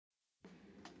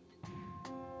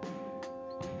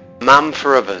man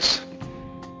for others.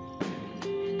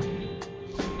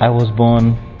 I was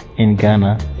born in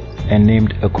Ghana and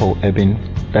named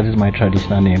Edmund. That is my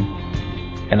traditional name.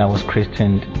 And I was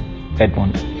christened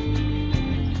Edmund.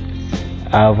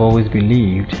 I have always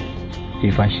believed,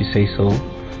 if I should say so,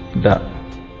 that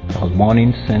I was born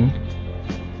in sin,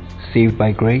 saved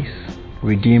by grace,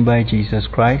 redeemed by Jesus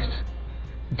Christ,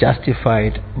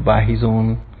 justified by His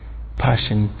own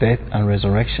passion, death, and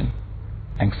resurrection,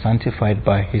 and sanctified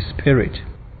by His Spirit.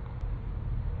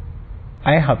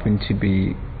 I happen to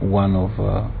be one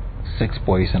of 6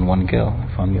 boys and 1 girl,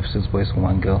 a family of 6 boys and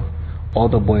 1 girl. All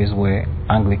the boys were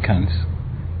Anglicans.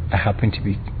 I happen to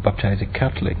be baptized a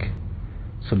Catholic.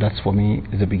 So that's for me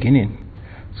the beginning.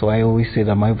 So I always say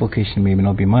that my vocation may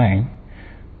not be mine,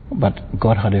 but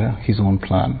God had His own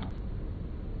plan.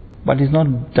 But it's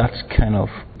not that kind of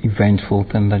eventful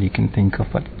thing that you can think of,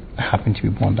 but I happen to be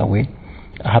born that way.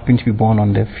 I happen to be born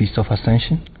on the Feast of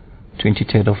Ascension,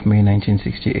 23rd of May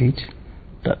 1968.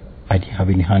 That I didn't have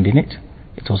any hand in it.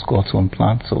 It was God's own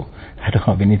plan, so I don't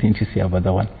have anything to say about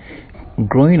that one.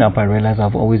 Growing up, I realized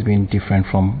I've always been different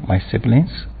from my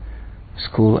siblings.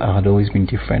 School, I had always been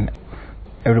different.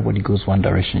 Everybody goes one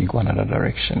direction, you go another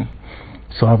direction.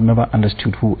 So I've never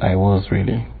understood who I was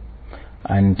really.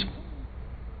 And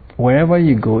wherever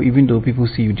you go, even though people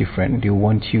see you different, they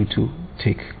want you to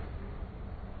take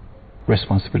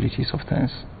responsibilities of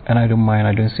things. And I don't mind,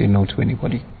 I don't say no to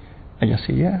anybody. I just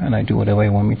say yeah, and I do whatever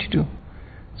you want me to do.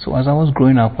 So as I was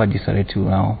growing up, I decided to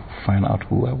now find out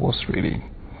who I was really.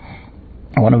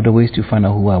 One of the ways to find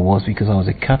out who I was, because I was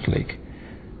a Catholic,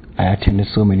 I attended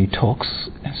so many talks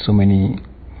and so many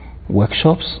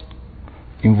workshops,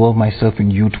 involved myself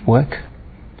in youth work,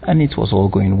 and it was all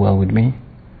going well with me,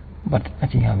 but I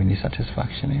didn't have any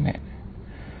satisfaction in it.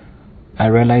 I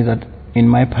realized that in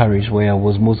my parish, where I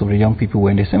was, most of the young people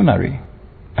were in the seminary.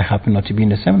 I happened not to be in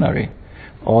the seminary.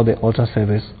 All the altar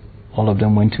service, all of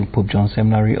them went to Pope John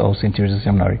Seminary or St. Teresa's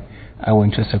Seminary. I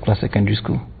went to a secular secondary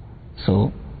school.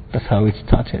 So that's how it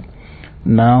started.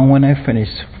 Now when I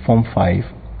finished Form 5,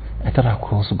 I thought I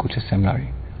could also go to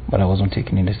seminary, but I wasn't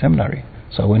taken in the seminary.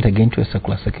 So I went again to a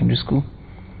secular secondary school.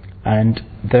 And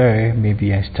there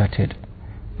maybe I started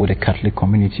with the Catholic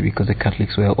community, because the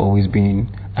Catholics were always being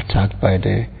attacked by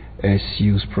the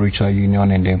SU, Spiritual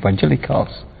Union, and the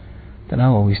Evangelicals. Then I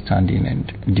always stand in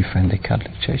and defend the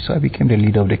Catholic Church. So I became the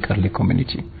leader of the Catholic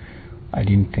community. I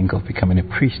didn't think of becoming a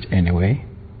priest anyway.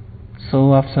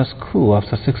 So after school,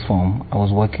 after 6th form, I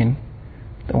was working.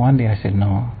 Then one day I said,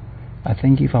 no, I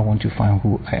think if I want to find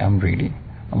who I am really,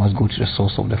 I must go to the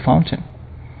source of the fountain.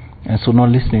 And so not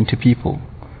listening to people.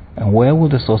 And where will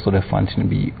the source of the fountain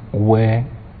be? Where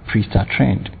priests are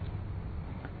trained.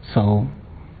 So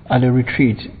at a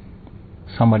retreat,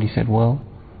 somebody said, well,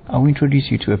 I'll introduce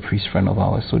you to a priest friend of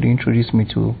ours. So they introduced me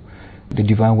to the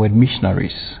Divine Word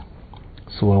missionaries.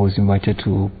 So I was invited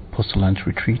to postulant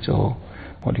retreat, or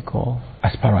what they call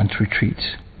aspirant retreat.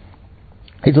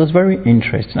 It was very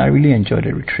interesting. I really enjoyed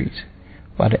the retreat.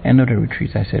 But at the end of the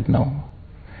retreat, I said no.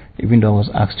 Even though I was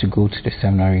asked to go to the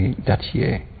seminary that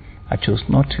year, I chose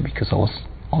not to, because I was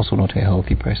also not a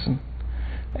healthy person.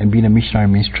 And being a missionary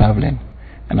means traveling.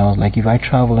 And I was like, if I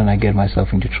travel and I get myself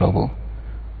into trouble,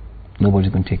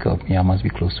 nobody's going to take care of me. I must be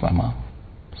close to my mom.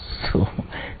 So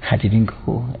I didn't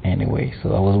go anyway.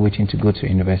 So I was waiting to go to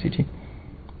university.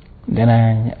 Then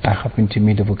I happened to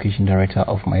meet the vocation director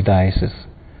of my diocese.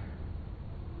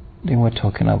 They were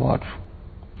talking about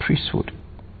priesthood.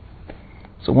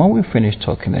 So when we finished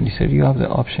talking, then he said, you have the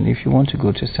option if you want to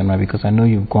go to seminary, because I know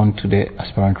you've gone to the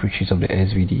aspirant retreats of the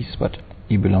SVDs, but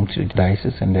you belong to the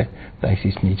diocese, and the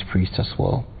diocese needs priests as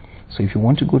well. So if you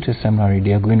want to go to seminary,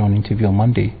 they are going on interview on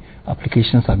Monday.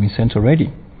 Applications have been sent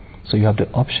already. So you have the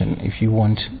option. If you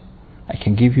want, I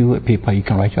can give you a paper, you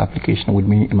can write your application with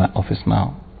me in my office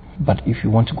now. But if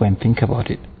you want to go and think about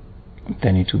it,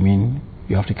 then it will mean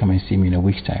you have to come and see me in a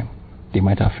week's time. They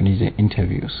might have finished the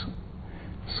interviews.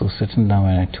 So sitting down,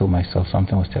 and I told myself,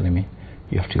 something was telling me,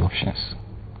 you have 2 options.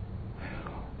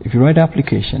 If you write the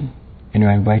application and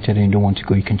you're invited and you don't want to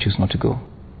go, you can choose not to go.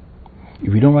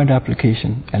 If you don't write the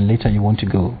application and later you want to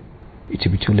go, it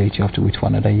will be too late, you have to wait for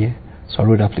another year. So I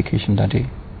wrote the application that day.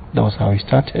 That was how I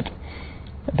started.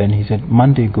 Then he said,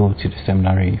 Monday go to the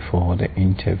seminary for the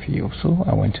interview. So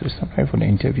I went to the seminary for the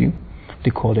interview.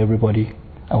 They called everybody.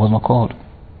 I was not called.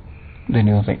 Then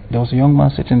he was like, there was a young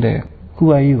man sitting there.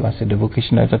 Who are you? I said, the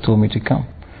vocation director told me to come.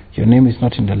 Your name is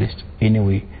not in the list.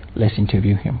 Anyway, let's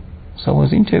interview him. So I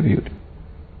was interviewed.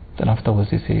 Then afterwards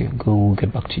they say, go, we'll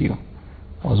get back to you.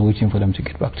 I was waiting for them to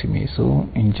get back to me. So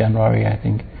in January, I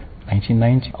think,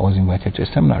 1990, I was invited to a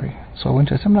seminary. So I went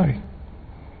to a seminary.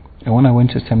 And when I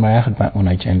went to seminary, I had my own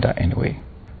agenda anyway,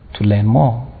 to learn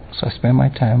more. So I spent my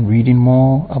time reading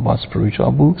more about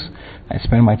spiritual books. I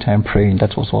spent my time praying.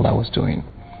 That was all I was doing.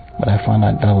 But I found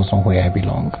out that was not where I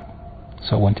belong.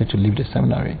 So I wanted to leave the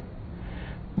seminary.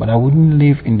 But I wouldn't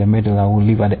leave in the middle. I would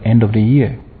leave at the end of the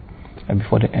year. And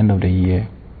before the end of the year,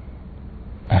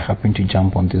 I happened to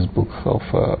jump on this book of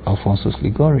Alphonsus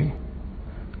Ligori,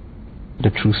 The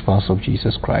True Spouse of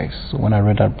Jesus Christ. So when I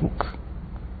read that book,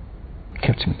 it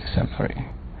kept me in the seminary.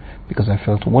 Because I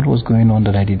felt what was going on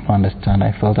that I did not understand.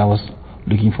 I felt I was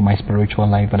looking for my spiritual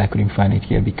life, but I couldn't find it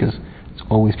here because it's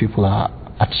always people are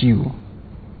at you.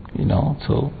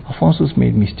 So Alphonsus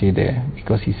made me stay there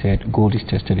because he said gold is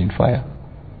tested in fire.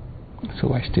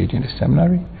 So I stayed in the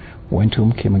seminary, went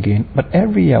home, came again. But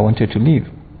every year I wanted to leave.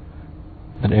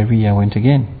 But every year I went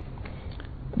again.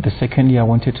 The second year I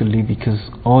wanted to leave because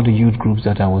all the youth groups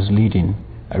that I was leading,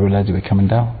 I realized they were coming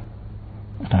down.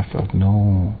 And I felt,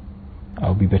 no,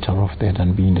 I'll be better off there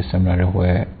than be in the seminary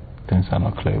where things are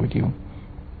not clear with you.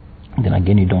 And then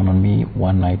again it dawned on me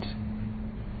one night,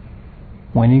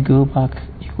 when you go back,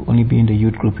 you will only be in the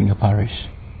youth group in your parish.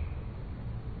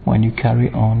 When you carry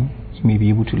on, you may be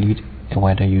able to lead a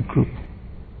wider youth group.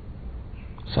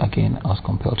 So again, I was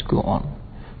compelled to go on.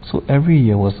 So every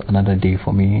year was another day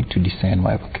for me to discern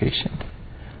my vocation.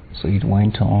 So it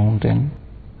went on. Then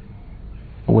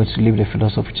I was to leave the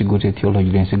philosophy to go to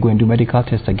theology. Then say go and do medical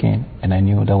test again. And I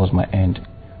knew that was my end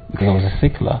because I was a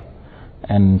secular,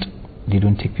 and they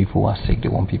don't take people who are sick. They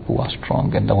want people who are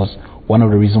strong. And that was one of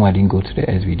the reasons why I didn't go to the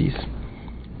SVDs.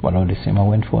 But all the same, I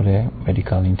went for the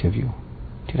medical interview.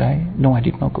 Did I? No, I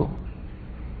did not go.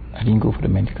 I didn't go for the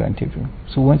medical interview.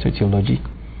 So I went to theology.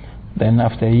 Then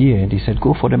after a year, they said,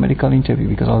 go for the medical interview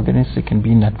because I was getting sick and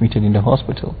being admitted in the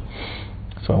hospital.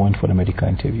 So I went for the medical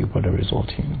interview, brought the result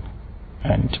in.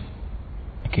 And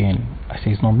again, I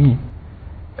say it's not me.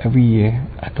 Every year,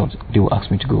 I thought they would ask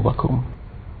me to go back home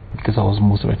because I was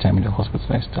most of the time in the hospital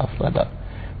and stuff like that.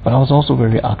 But I was also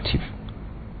very active.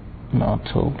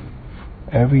 So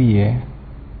every year,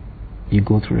 you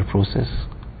go through the process,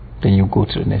 then you go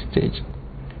to the next stage.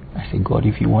 I say, God,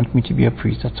 if you want me to be a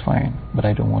priest, that's fine, but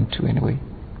I don't want to anyway.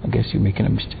 I guess you're making a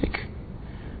mistake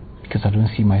because I don't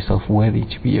see myself worthy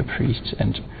to be a priest,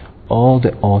 and all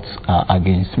the odds are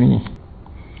against me.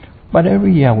 But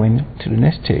every year I went to the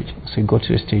next stage. So you go to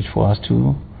the stage for us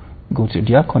to go to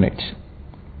diaconate,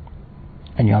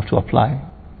 and you have to apply.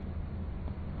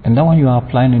 And then when you are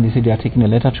applying, and they say they are taking a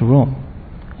letter to Rome,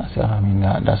 I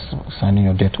said, that's signing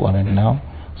your death warrant now,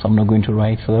 so I'm not going to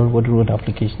write. So everybody wrote the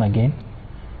application again.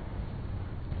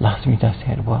 Last minute I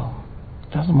said, well,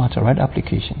 it doesn't matter, write the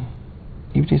application.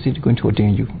 If they say they're going to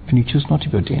ordain you, and you choose not to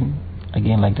be ordained,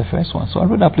 again like the first one. So I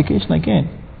wrote the application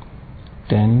again.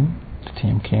 Then the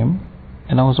team came,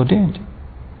 and I was ordained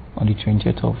on the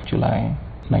 20th of July,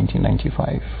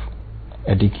 1995,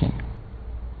 a deacon.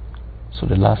 So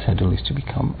the last hurdle is to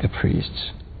become a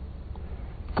priest.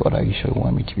 God, are you sure you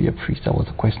want me to be a priest? That was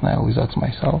the question I always asked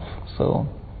myself. So,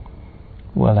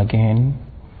 well, again,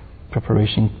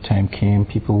 preparation time came.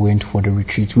 People went for the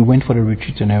retreat. We went for the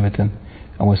retreat and everything,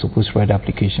 and we're supposed to write the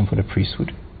application for the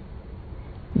priesthood.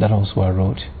 That also I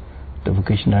wrote. The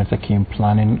vocation director came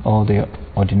planning all the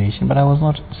ordination, but I was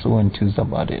not so enthused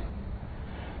about it.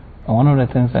 And one of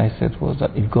the things I said was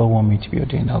that if God wants me to be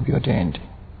ordained, I'll be ordained.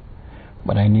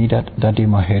 But I need that day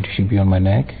my head should be on my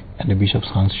neck and the bishop's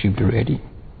hands should be ready.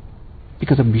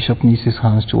 Because the bishop needs his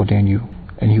hands to ordain you,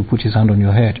 and he'll put his hand on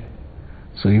your head.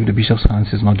 So if the bishop's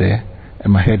hands is not there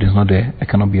and my head is not there, I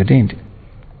cannot be ordained.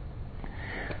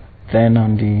 Then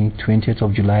on the 20th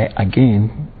of July,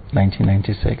 again,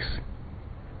 1996,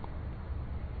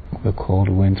 we were called,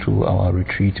 we went through our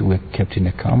retreat, we were kept in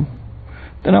a camp.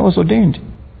 Then I was ordained.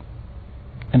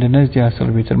 And the next day I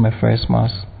celebrated my first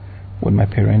Mass with my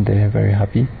parents there, very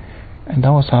happy. And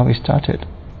that was how it started.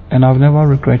 And I've never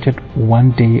regretted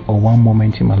one day or one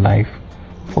moment in my life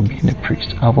for being a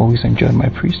priest. I've always enjoyed my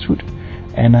priesthood.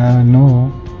 And I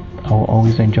know I will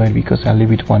always enjoy it because I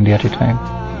live it one day at a time.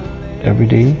 Every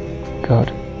day, God,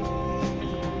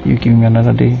 you give me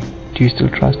another day. Do you still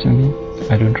trust in me?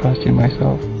 I don't trust in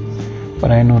myself.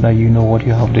 But I know that you know what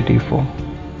you have the day for.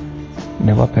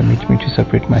 Never permit me to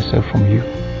separate myself from you.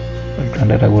 But grant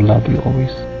that I will love you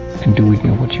always and do with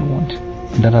me what you want.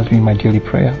 And that has been my daily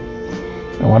prayer.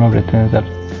 And one of the things that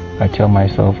I tell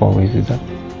myself always is that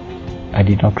I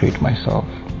did not create myself.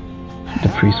 The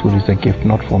priesthood is a gift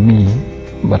not for me,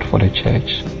 but for the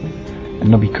church.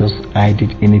 And not because I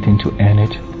did anything to earn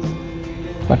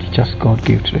it, but just God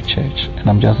gave to the church. And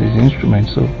I'm just his instrument,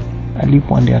 so I live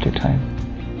one day at a time.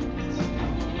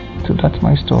 So that's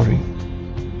my story.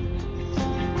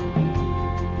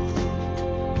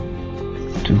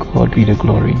 To God be the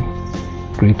glory.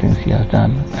 Great things He has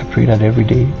done. I pray that every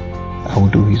day I will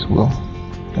do His will,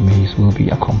 and may His will be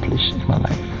accomplished in my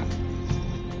life.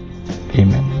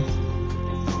 Amen.